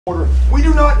We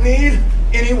do not need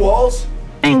any walls.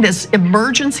 This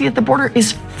emergency at the border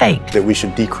is fake. That we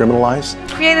should decriminalize.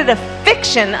 Created a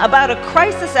fiction about a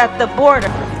crisis at the border.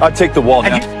 I'd take the wall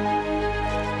now.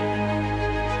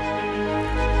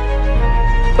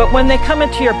 But when they come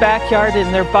into your backyard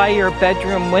and they're by your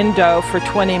bedroom window for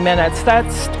 20 minutes,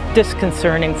 that's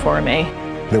disconcerting for me.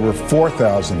 There were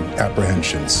 4,000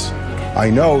 apprehensions.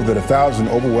 I know that 1,000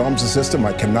 overwhelms the system.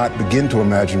 I cannot begin to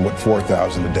imagine what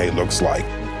 4,000 a day looks like.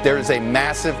 There is a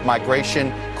massive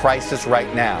migration crisis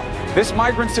right now. This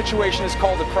migrant situation is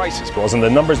called a crisis. And the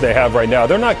numbers they have right now,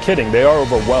 they're not kidding. They are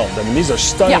overwhelmed. I mean, these are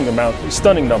stunning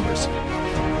numbers.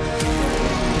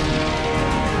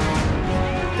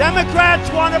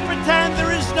 Democrats want to pretend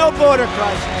there is no border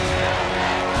crisis.